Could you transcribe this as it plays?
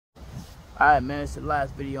Alright, man, it's the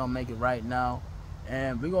last video I'm making right now,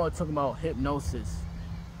 and we're going to talk about hypnosis.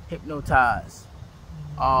 Hypnotize.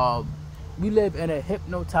 We live in a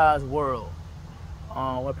hypnotized world,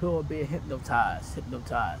 where people are being hypnotized.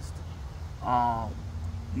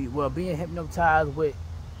 We're being hypnotized with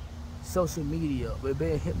social media. We're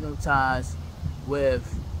being hypnotized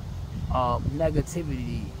with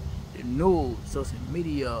negativity, the news, social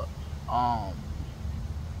media,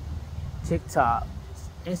 TikTok,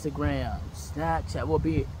 Instagram, Snapchat. We're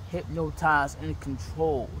being hypnotized and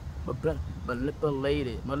controlled,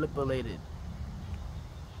 manipulated.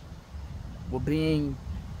 We're being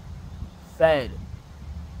fed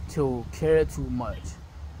to care too much.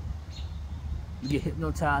 We get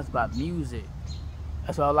hypnotized by music.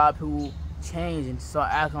 That's why a lot of people change and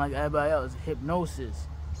start acting like everybody else. Hypnosis.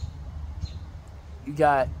 You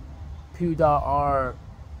got people that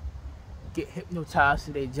get hypnotized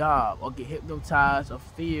to their job, or get hypnotized of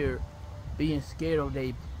fear, being scared of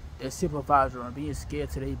their supervisor, or being scared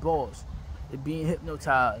to their boss. They're being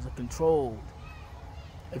hypnotized or controlled.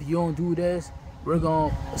 If you don't do this,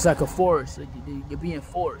 it's like a force. You're being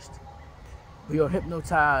forced. We are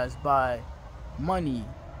hypnotized by money.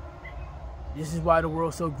 This is why the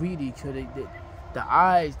world's so greedy, because they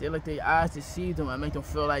let their eyes deceive them and make them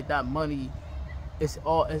feel like that money it's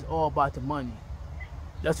all about the money.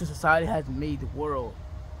 That's what society has made the world.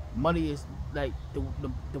 Money is like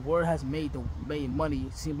the world has made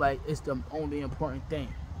money seem like it's the only important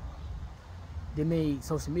thing. They made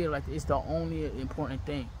social media like it's the only important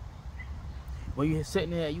thing. When you're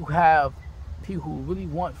sitting there, you have people who really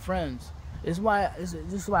want friends. This is why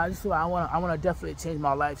I want to definitely change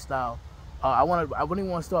my lifestyle. I really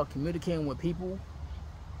want to start communicating with people.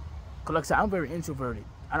 Cause like I said, I'm very introverted.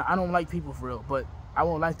 I don't like people for real, but I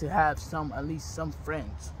would like to have at least some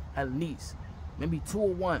friends, at least maybe 2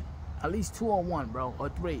 or 1, at least 2 or 1, bro, or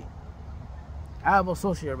 3. I have a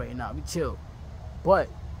associate right now. We chill, but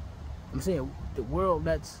I'm saying the world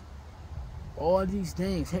lets all these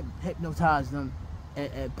things hypnotize them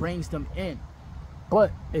and brings them in.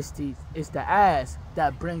 But it's the ads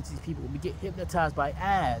that brings these people. We get hypnotized by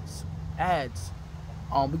ads.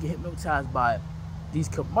 We get hypnotized by these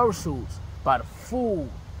commercials, by the food.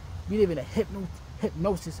 We live in a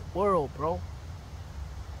hypnosis world, bro.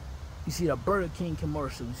 You see the Burger King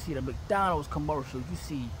commercial, you see the McDonald's commercial, you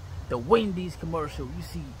see the Wendy's commercial, you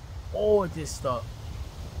see all this stuff.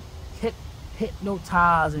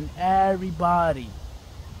 Hypnotizing everybody.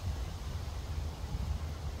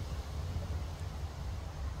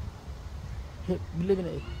 We live in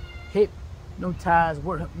a hypnotized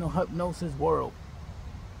world, hypnosis world.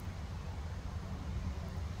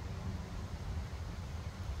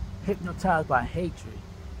 Hypnotized by hatred.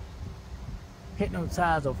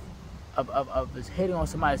 Hypnotized of just hating on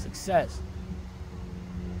somebody's success.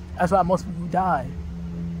 That's why most people die.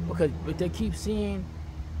 Because if they keep seeing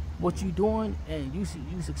what you're doing and you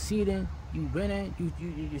succeeding, you winning,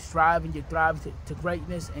 you're striving, you're thriving to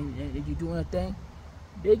greatness, and you're doing a thing,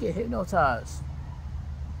 they get hypnotized.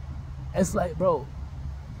 It's like, bro,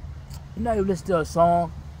 you know, you listen to a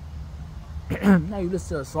song, and you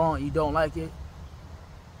don't like it.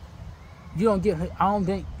 I don't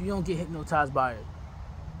think you don't get hypnotized by it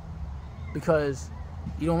because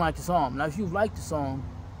you don't like the song. Now, if you like the song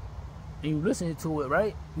and you listen to it,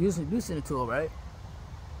 right? You listen to it, right?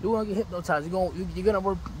 You won't get hypnotized. You're gonna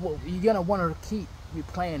want to keep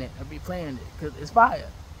replaying it because it's fire.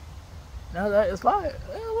 Now that it's fire. It's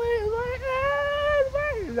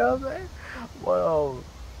fire. You know what I'm saying? Well,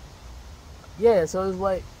 yeah. So it's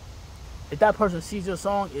like if that person sees your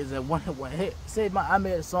song is a one hit. Say I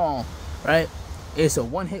made a song. Right? It's a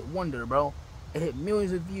one-hit wonder, bro. It hit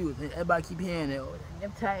millions of views, and everybody keep hearing it.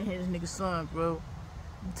 I'm tired of hearing this nigga's song, bro.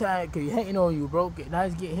 I'm tired because he hating on you, bro. Now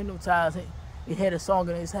he's getting hypnotized. He had a song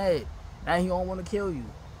in his head. Now he don't want to kill you.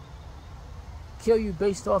 Kill you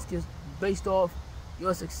based off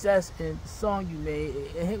your success and the song you made.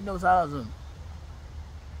 It hypnotizes him.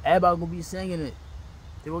 Everybody gonna be singing it.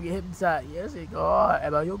 They will get hypnotized. Yes, they go. Oh,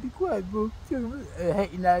 everybody, yo, be quiet, bro.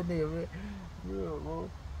 Hating that nigga, man. Real,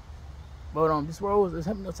 bro. But this world is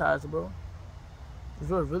hypnotized, bro. This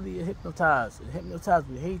world really is hypnotized. It's hypnotized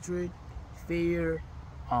with hatred, fear,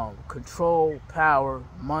 control, power,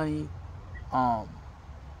 money,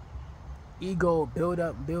 ego, build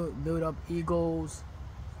up egos.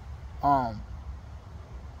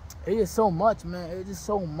 It is so much, man. It's just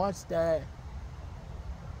so much that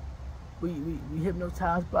we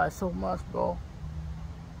hypnotized by so much, bro.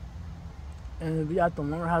 And we have to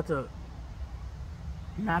learn how to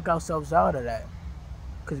knock ourselves out of that,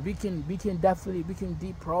 because we can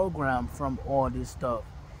deprogram from all this stuff.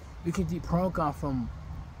 We can deprogram from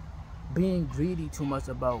being greedy too much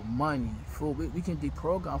about money, food. We can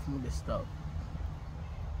deprogram from this stuff.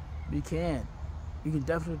 We can. We can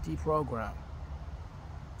definitely deprogram.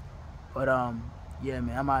 But yeah,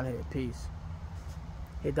 man, I'm out of here. Peace.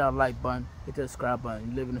 Hit that like button. Hit that subscribe button.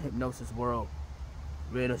 You live in the hypnosis world.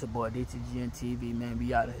 Radio, your boy DTG and TV, man.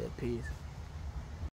 We out of here. Peace.